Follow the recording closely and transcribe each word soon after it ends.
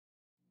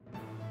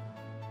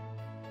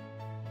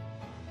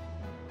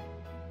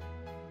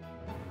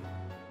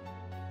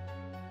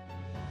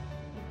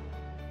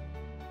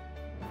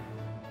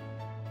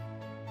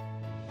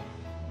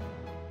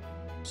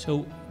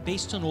So,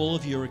 based on all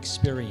of your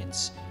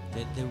experience,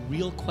 the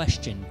real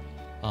question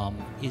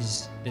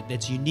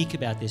that's unique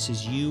about this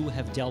is you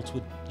have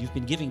you've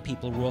been giving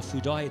people raw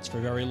food diets for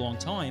a very long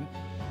time.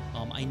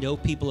 I know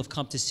people have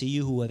come to see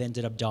you who have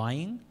ended up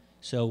dying.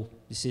 So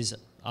this is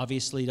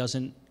obviously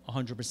doesn't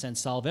 100%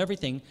 solve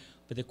everything.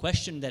 But the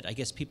question that I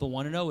guess people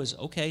want to know is,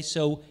 okay,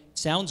 so it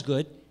sounds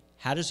good.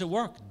 How does it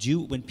work?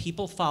 When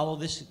people follow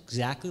this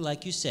exactly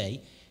like you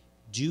say,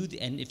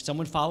 and if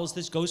someone follows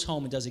this, goes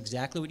home and does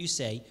exactly what you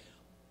say,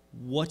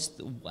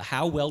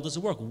 how well does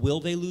it work? Will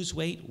they lose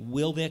weight?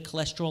 Will their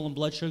cholesterol and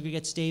blood sugar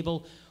get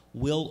stable?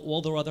 Will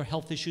all their other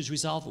health issues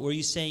resolve? Or are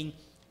you saying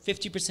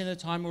 50% of the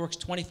time it works,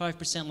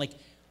 25%? Like,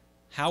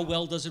 how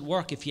well does it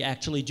work if you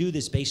actually do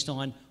this based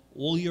on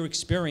all your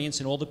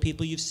experience and all the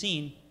people you've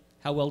seen?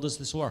 How well does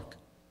this work?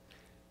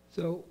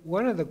 So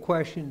one of the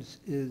questions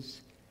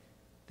is,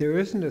 there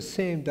isn't a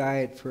same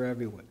diet for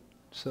everyone.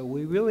 So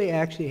we really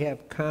actually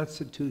have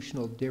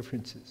constitutional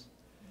differences.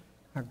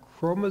 On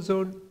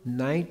chromosome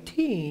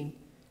 19,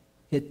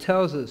 it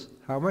tells us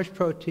how much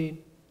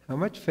protein, how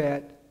much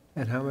fat,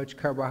 and how much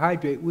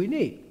carbohydrate we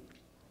need.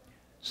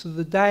 So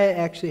the diet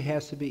actually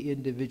has to be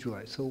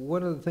individualized. So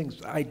one of the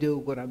things I do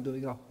when I'm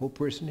doing a whole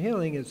person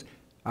healing is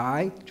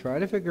I try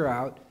to figure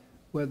out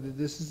whether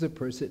this is a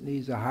person that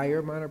needs a higher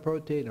amount of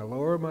protein, a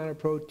lower amount of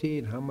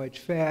protein, how much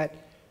fat.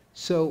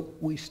 So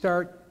we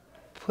start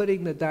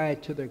putting the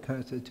diet to their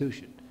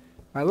constitution.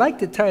 I like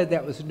to tell you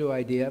that was a new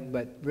idea,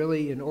 but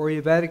really in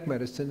Ayurvedic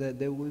medicine, that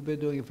we've been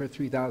doing it for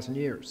 3,000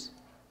 years.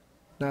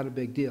 Not a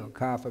big deal.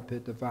 Kapha,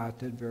 Pitta,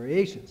 Vata, and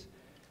variations.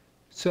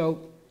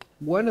 So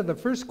one of the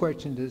first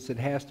questions is it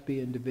has to be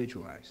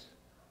individualized.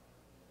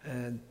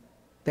 And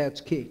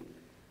that's key.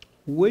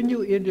 When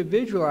you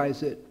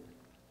individualize it,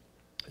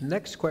 the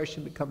next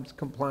question becomes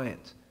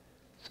compliance.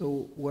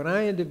 So when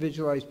I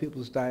individualize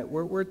people's diet,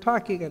 we're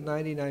talking a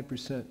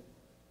 99%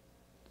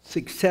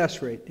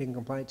 success rate in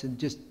compliance and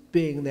just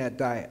being that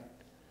diet.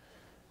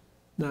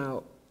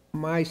 Now,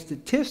 my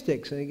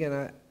statistics, and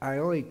again, I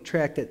only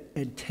tracked it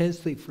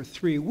intensely for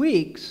 3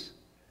 weeks,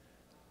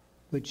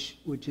 which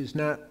is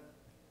not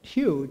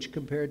huge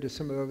compared to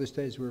some of the other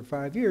studies where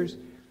 5 years,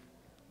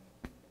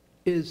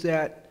 is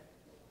that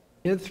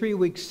in 3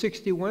 weeks,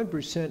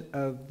 61%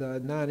 of the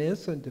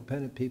non-insulin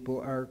dependent people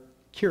are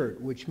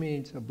cured, which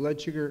means a blood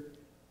sugar,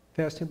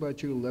 fasting blood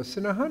sugar less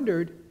than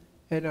 100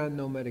 and on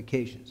no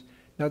medications.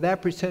 Now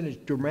that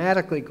percentage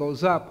dramatically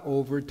goes up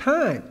over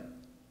time.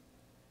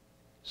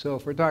 So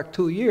if we're talking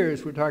 2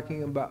 years, we're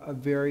talking about a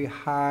very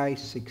high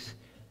success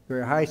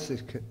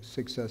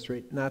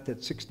rate. Not that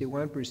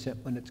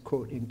 61% when it's,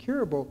 quote,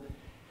 incurable,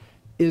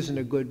 isn't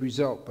a good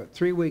result, but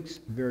 3 weeks,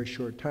 very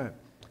short time.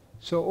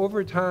 So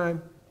over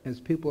time, as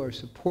people are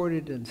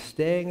supported and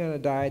staying on a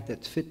diet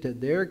that's fit to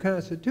their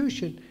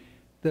constitution,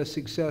 the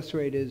success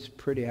rate is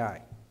pretty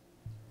high,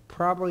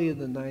 probably in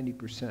the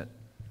 90%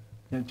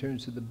 in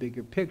terms of the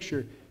bigger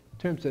picture, in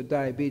terms of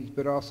diabetes,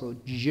 but also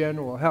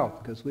general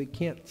health, because we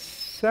can't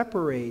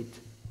separate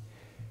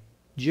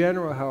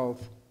general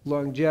health,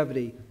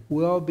 longevity,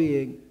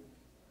 well-being,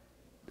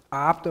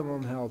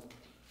 optimum health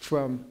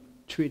from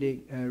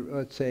treating,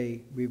 let's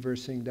say,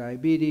 reversing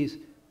diabetes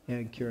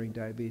and curing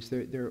diabetes.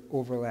 They're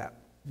overlap.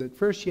 But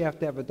first you have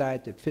to have a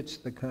diet that fits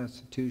the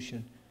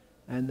constitution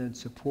and then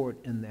support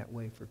in that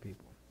way for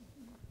people.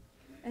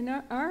 And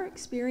our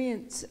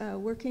experience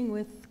working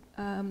with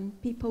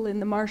people in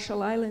the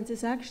Marshall Islands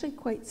is actually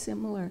quite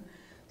similar.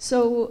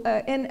 So,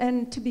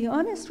 and to be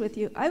honest with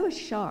you, I was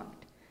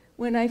shocked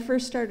when I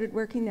first started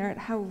working there at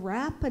how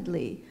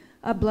rapidly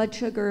blood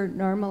sugar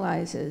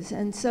normalizes.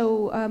 And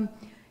so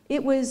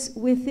it was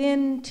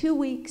within 2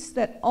 weeks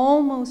that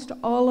almost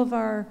all of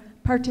our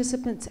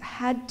participants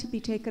had to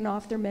be taken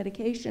off their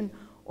medication,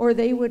 or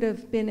they would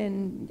have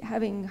been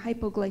having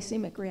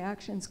hypoglycemic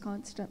reactions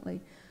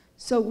constantly.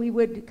 So we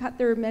would cut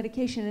their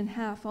medication in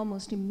half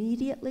almost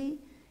immediately,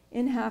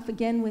 in half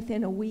again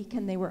within a week,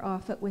 and they were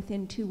off it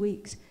within 2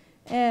 weeks.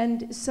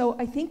 And so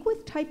I think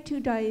with type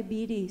 2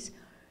 diabetes,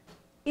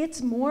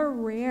 it's more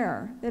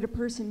rare that a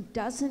person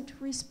doesn't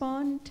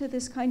respond to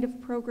this kind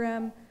of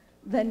program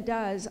than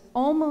does.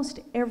 Almost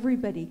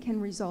everybody can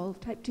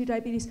resolve type 2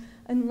 diabetes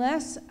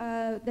unless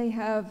they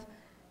have,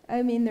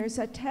 I mean, there's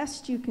a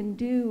test you can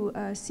do,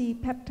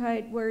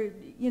 C-peptide, where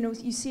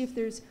you see if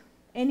there's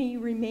any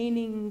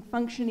remaining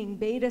functioning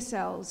beta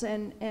cells,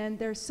 and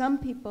there's some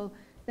people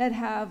that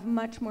have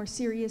much more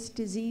serious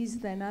disease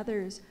than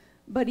others.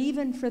 But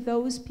even for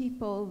those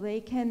people,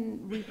 they can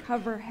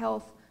recover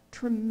health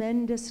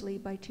tremendously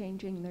by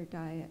changing their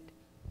diet.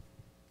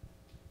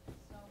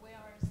 So we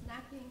are a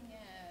snacking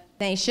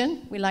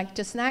nation. We like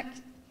to snack.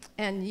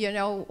 And you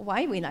know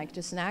why we like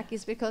to snack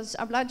is because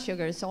our blood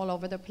sugar is all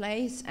over the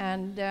place,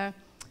 and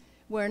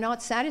we're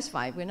not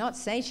satisfied. We're not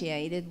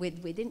satiated. We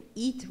didn't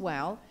eat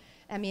well.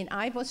 I mean,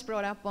 I was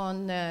brought up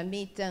on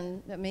meat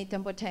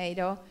and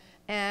potato,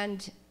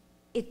 and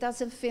it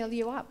doesn't fill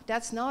you up.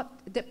 That's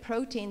not the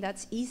protein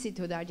that's easy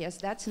to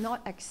digest. That's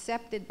not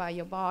accepted by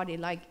your body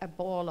like a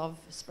bowl of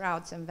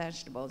sprouts and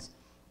vegetables.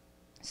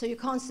 So you're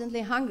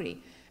constantly hungry.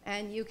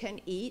 and you can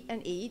eat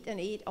and eat and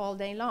eat all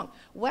day long.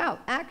 Well,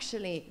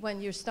 actually,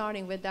 when you're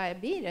starting with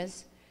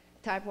diabetes,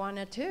 type 1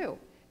 or 2,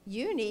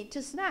 you need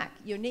to snack.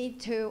 You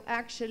need to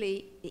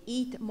actually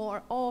eat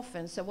more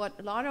often. So what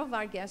a lot of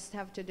our guests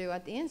have to do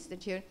at the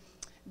Institute,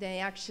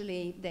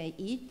 they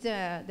eat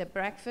the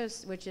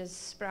breakfast, which is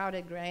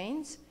sprouted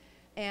grains,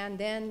 and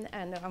then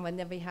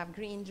we have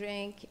green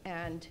drink,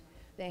 and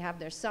they have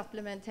their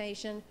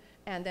supplementation,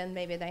 and then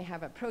maybe they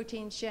have a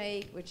protein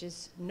shake, which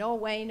is no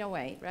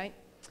way, right?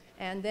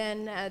 And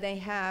then they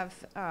have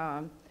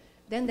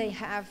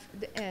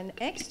an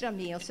extra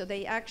meal. So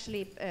they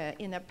actually,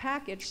 in a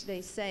package,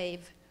 they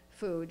save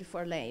food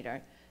for later.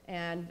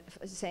 And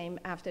same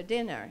after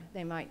dinner,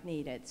 they might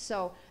need it.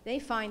 So they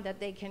find that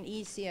they can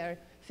easier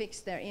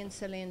fix their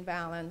insulin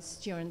balance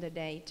during the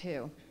day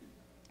too.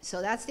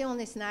 So that's the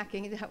only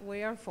snacking that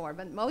we are for.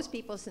 But most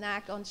people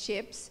snack on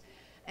chips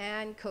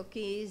and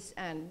cookies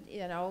and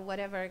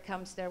whatever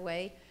comes their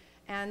way.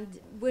 And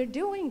we're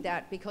doing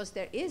that because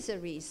there is a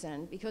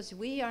reason, because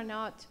we are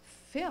not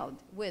filled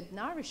with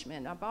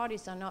nourishment. Our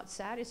bodies are not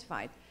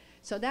satisfied.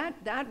 So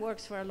that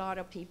works for a lot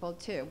of people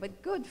too,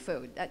 but good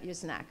food that you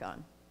snack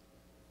on.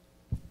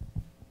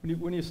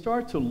 When you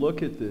start to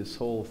look at this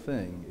whole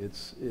thing,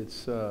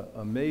 it's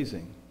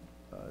amazing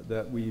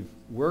that we've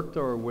worked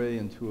our way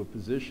into a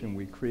position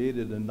we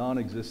created a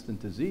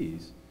non-existent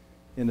disease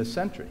in a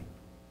century.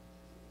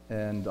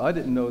 And I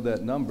didn't know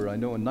that number. I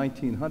know in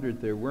 1900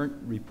 there weren't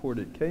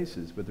reported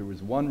cases, but there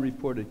was one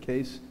reported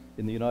case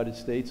in the United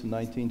States in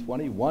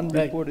 1920, one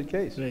reported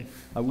case. Right.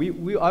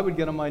 I would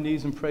get on my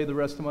knees and pray the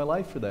rest of my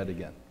life for that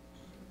again.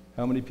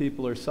 How many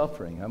people are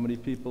suffering? How many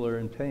people are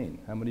in pain?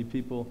 How many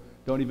people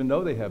don't even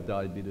know they have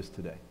diabetes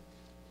today?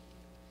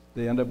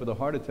 They end up with a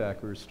heart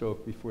attack or a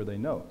stroke before they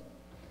know.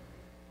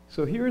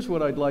 So here's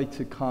what I'd like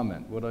to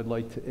comment, what I'd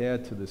like to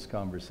add to this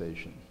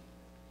conversation.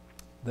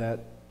 That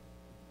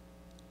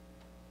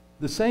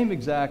the same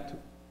exact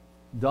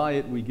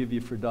diet we give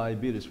you for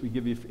diabetes, we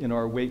give you in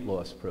our weight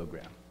loss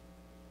program.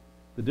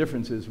 The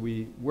difference is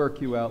we work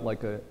you out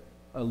like a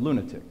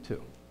lunatic,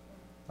 too.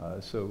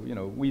 So,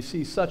 we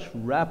see such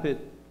rapid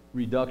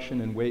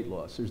reduction in weight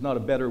loss. There's not a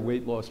better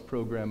weight loss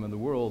program in the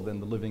world than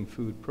the Living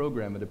Food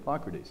program at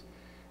Hippocrates.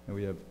 And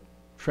we have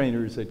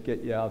trainers that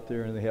get you out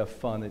there and they have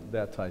fun,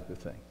 that type of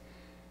thing.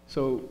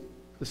 So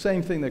the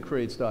same thing that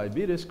creates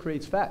diabetes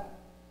creates fat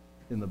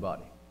in the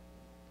body.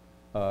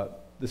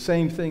 The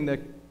same thing that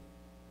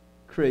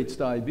creates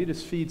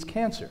diabetes feeds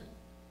cancer.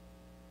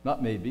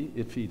 Not maybe,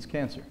 it feeds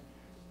cancer.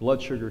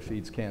 Blood sugar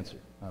feeds cancer.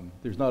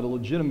 There's not a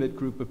legitimate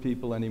group of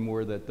people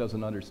anymore that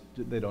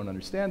they don't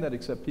understand that,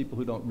 except people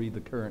who don't read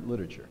the current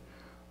literature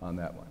on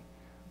that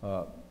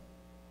one.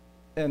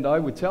 And I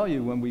would tell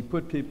you, when we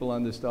put people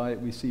on this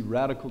diet, we see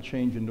radical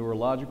change in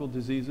neurological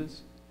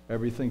diseases,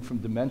 everything from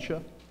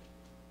dementia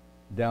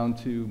down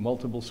to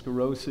multiple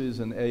sclerosis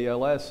and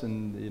ALS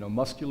and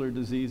muscular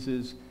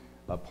diseases,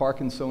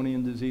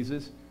 Parkinsonian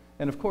diseases.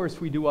 And of course,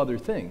 we do other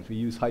things. We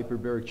use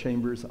hyperbaric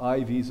chambers,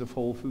 IVs of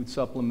whole food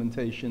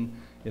supplementation,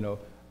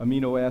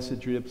 amino acid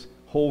drips,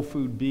 whole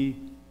food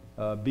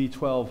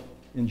B12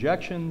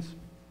 injections,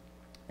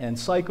 and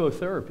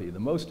psychotherapy. The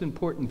most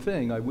important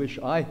thing I wish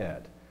I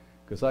had,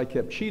 because I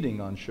kept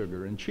cheating on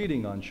sugar and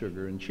cheating on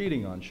sugar and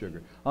cheating on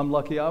sugar. I'm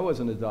lucky I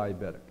wasn't a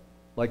diabetic.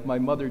 Like my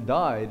mother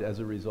died as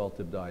a result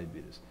of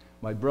diabetes.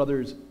 My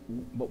brother's,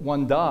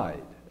 one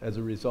died as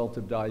a result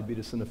of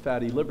diabetes and a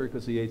fatty liver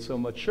because he ate so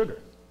much sugar.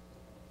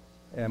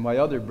 And my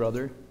other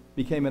brother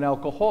became an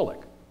alcoholic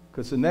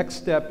because the next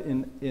step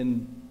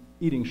in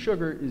eating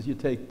sugar is you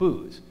take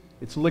booze.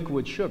 It's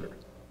liquid sugar.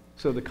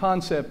 So the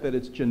concept that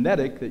it's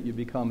genetic that you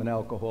become an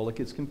alcoholic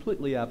is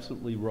completely,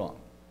 absolutely wrong.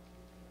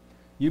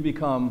 You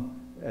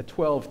become, at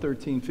 12,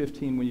 13,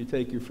 15, when you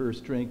take your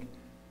first drink,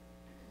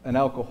 an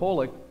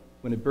alcoholic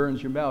when it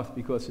burns your mouth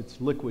because it's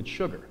liquid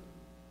sugar.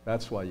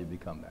 That's why you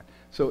become that.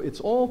 So it's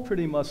all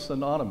pretty much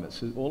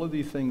synonymous. All of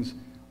these things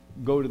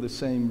go to the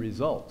same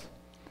result.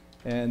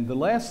 And the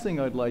last thing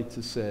I'd like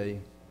to say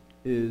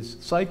is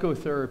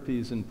psychotherapy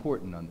is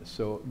important on this.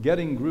 So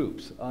getting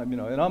groups,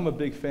 and I'm a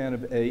big fan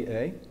of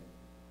AA.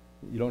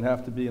 You don't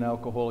have to be an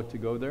alcoholic to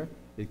go there.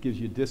 It gives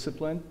you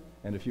discipline.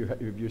 And if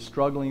you're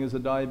struggling as a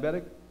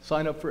diabetic,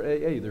 sign up for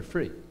AA. They're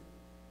free.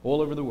 All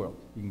over the world,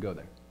 you can go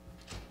there.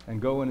 And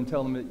go in and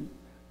tell them that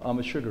I'm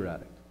a sugar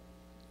addict.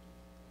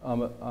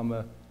 I'm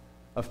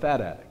a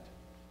fat addict.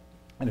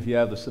 And if you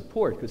have the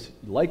support, because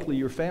likely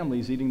your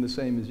family's eating the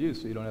same as you,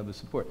 so you don't have the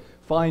support.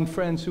 Find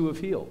friends who have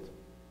healed.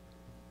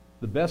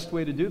 The best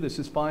way to do this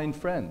is find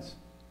friends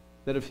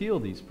that have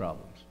healed these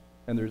problems.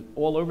 And they're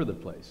all over the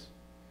place.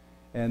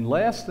 And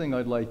last thing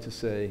I'd like to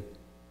say,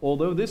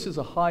 although this is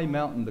a high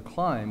mountain to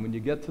climb, when you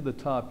get to the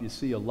top, you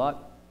see a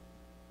lot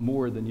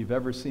more than you've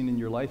ever seen in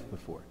your life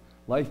before.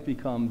 Life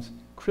becomes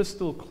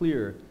crystal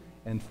clear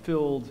and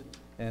filled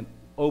and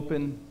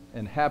open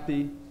and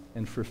happy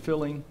and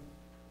fulfilling,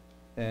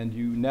 and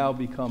you now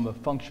become a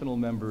functional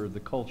member of the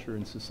culture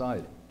and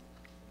society.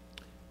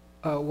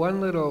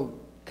 One little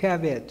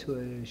caveat to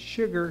it is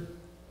sugar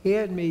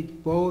and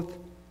meat both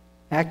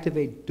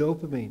activate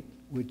dopamine,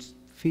 which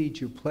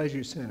feeds your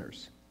pleasure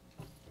centers.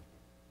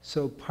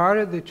 So part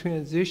of the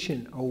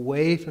transition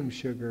away from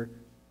sugar,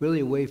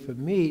 really away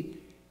from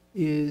meat,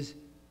 is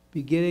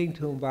beginning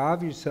to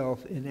involve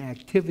yourself in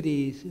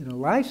activities, in a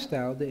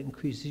lifestyle that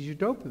increases your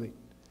dopamine,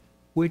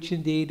 which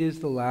indeed is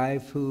the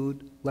live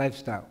food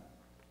lifestyle,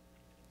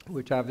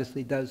 which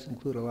obviously does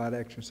include a lot of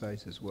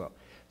exercise as well.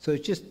 So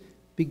it's just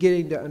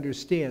beginning to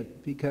understand,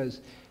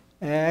 because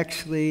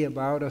actually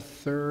about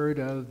 1/3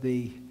 of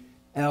the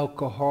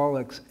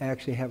alcoholics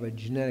actually have a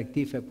genetic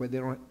defect where they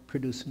don't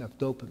produce enough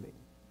dopamine.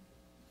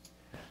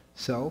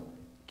 So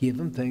give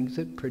them things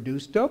that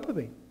produce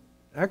dopamine.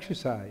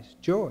 Exercise,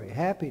 joy,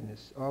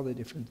 happiness, all the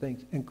different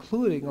things,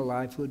 including a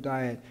live food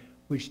diet,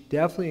 which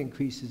definitely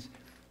increases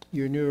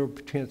your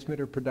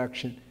neurotransmitter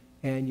production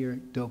and your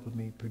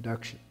dopamine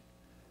production.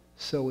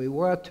 So we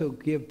want to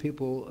give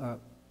people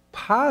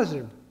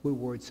positive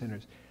reward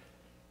centers.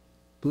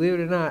 Believe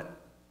it or not,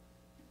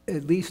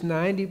 at least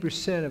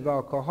 90% of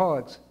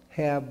alcoholics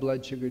have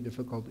blood sugar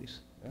difficulties,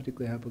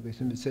 particularly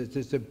hypoglycemia. It says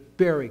there's a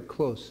very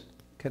close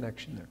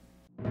connection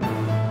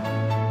there.